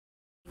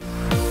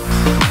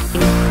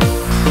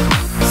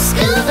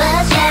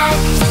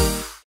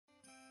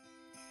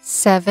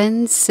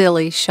Seven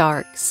Silly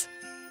Sharks,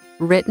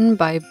 written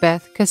by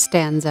Beth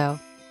Costanzo,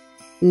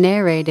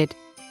 narrated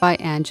by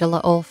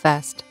Angela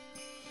Olfest,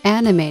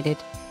 animated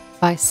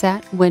by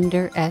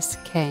Satwinder S.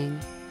 Kang.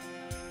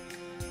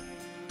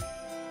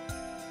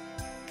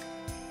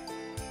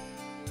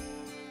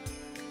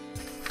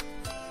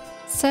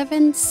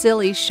 Seven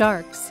silly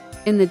sharks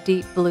in the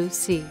deep blue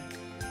sea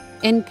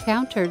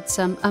encountered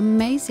some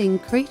amazing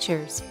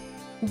creatures.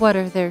 What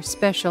are their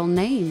special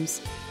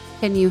names?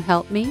 Can you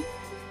help me?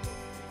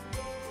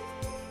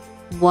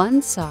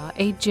 One saw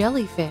a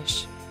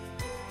jellyfish.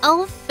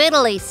 Oh,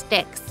 fiddly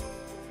sticks!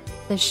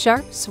 The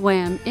shark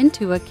swam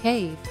into a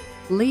cave,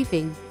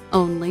 leaving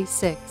only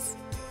six.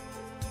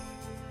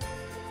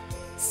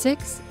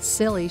 Six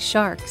silly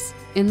sharks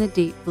in the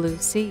deep blue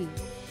sea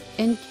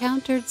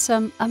encountered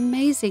some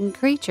amazing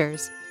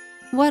creatures.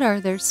 What are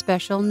their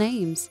special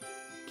names?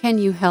 Can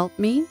you help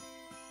me?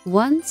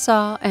 One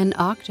saw an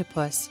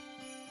octopus.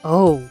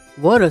 Oh,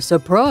 what a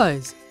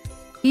surprise!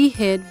 He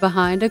hid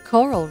behind a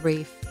coral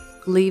reef,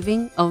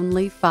 leaving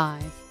only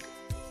five.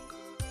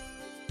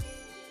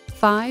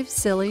 Five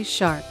silly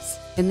sharks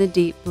in the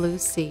deep blue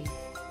sea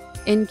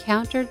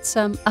encountered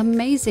some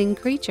amazing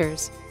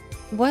creatures.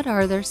 What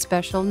are their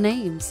special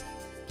names?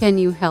 Can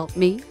you help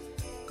me?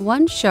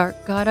 One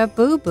shark got a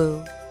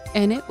boo-boo,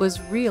 and it was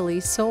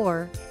really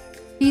sore.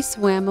 He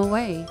swam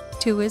away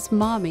to his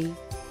mommy,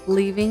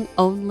 leaving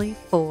only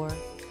four.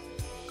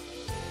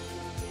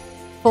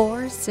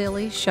 Four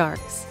silly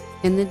sharks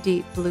in the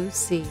deep blue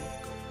sea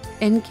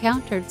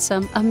encountered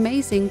some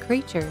amazing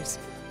creatures.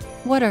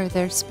 What are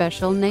their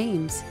special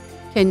names?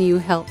 Can you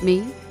help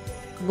me?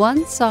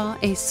 One saw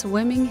a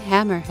swimming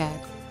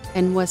hammerhead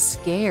and was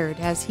scared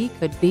as he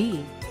could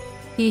be.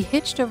 He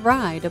hitched a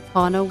ride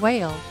upon a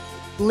whale,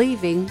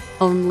 leaving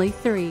only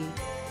three.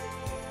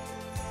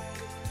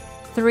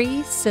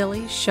 Three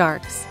silly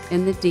sharks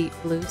in the deep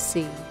blue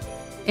sea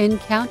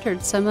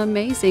encountered some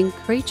amazing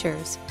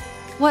creatures.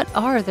 What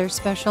are their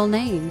special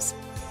names?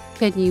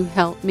 Can you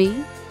help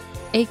me?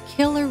 A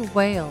killer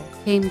whale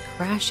came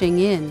crashing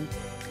in.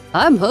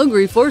 I'm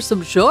hungry for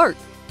some shark.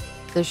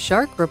 The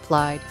shark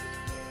replied,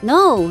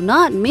 No,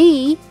 not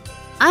me.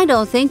 I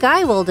don't think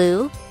I will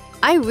do.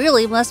 I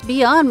really must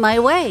be on my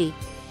way.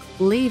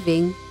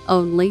 leaving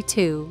only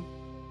two.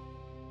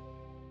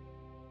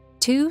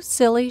 Two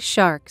silly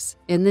sharks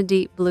in the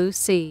deep blue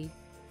sea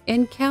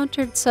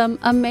encountered some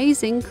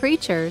amazing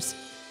creatures.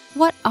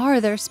 What are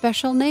their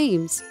special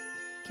names?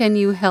 Can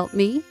you help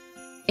me?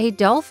 A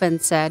dolphin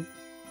said,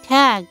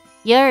 Tag,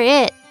 you're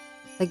it.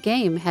 The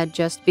game had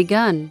just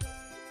begun.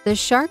 The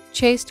shark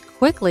chased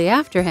quickly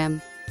after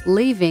him,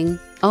 leaving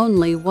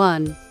only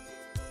one.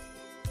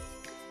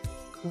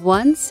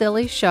 One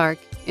silly shark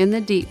in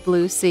the deep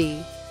blue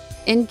sea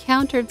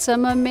encountered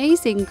some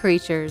amazing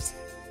creatures.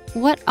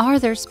 What are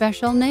their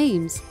special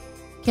names?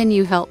 Can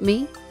you help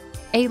me?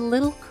 A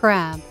little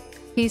crab.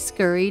 He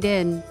scurried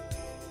in.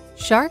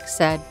 Shark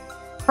said,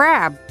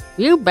 Crab,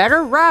 you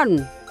better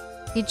run.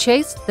 He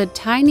chased the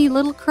tiny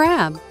little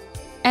crab,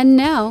 and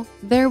now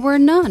there were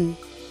none.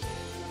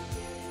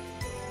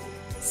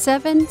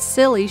 Seven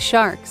silly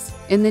sharks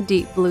in the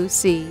deep blue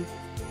sea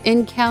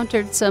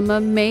encountered some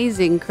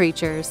amazing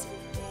creatures,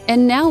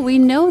 and now we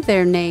know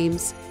their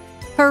names.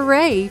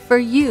 Hooray for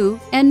you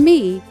and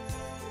me!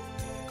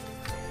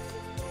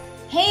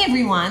 Hey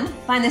everyone,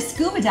 find the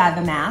scuba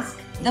diver mask,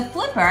 the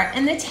flipper,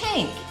 and the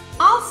tank.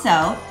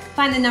 Also,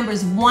 find the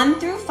numbers 1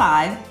 through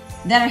 5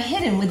 that are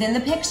hidden within the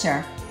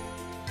picture.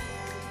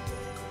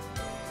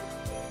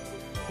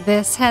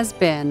 This has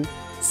been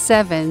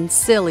Seven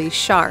Silly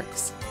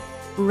Sharks,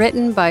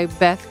 written by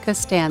Beth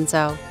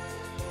Costanzo,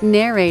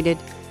 narrated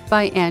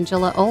by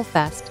Angela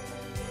Olfest,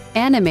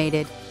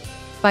 animated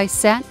by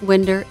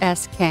Satwinder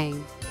S.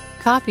 Kang.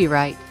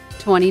 Copyright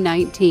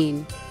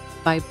 2019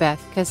 by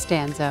Beth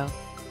Costanzo.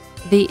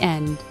 The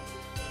end.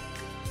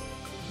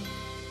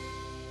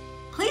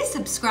 Please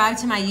subscribe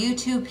to my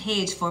YouTube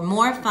page for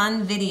more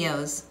fun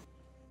videos.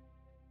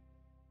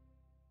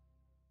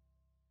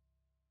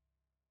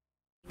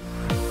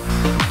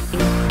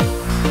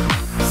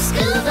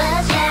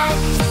 Scuba Jack.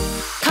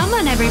 Come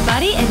on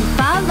everybody and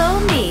follow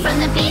me. From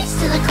the beach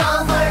to the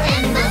cove or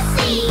in the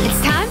sea.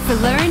 It's time for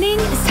learning,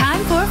 it's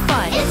time for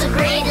fun. It's a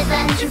great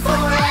adventure for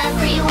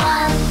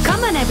everyone.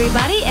 Come on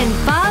everybody and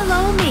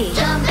follow me.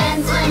 Jump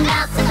and swim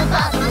out to the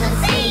bottom of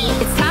the sea.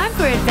 It's time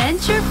for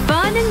adventure,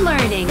 fun, and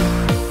learning.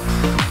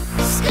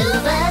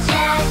 Scuba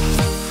Jack.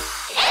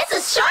 It's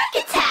a shark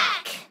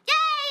attack!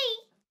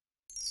 Yay!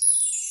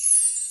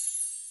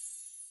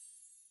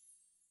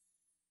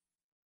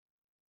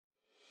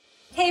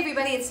 Hey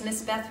everybody, it's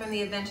Miss Beth from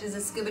the Adventures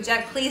of Scuba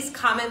Jack. Please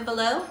comment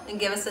below and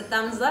give us a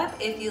thumbs up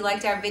if you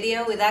liked our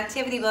video with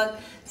Activity Book.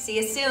 See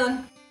you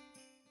soon.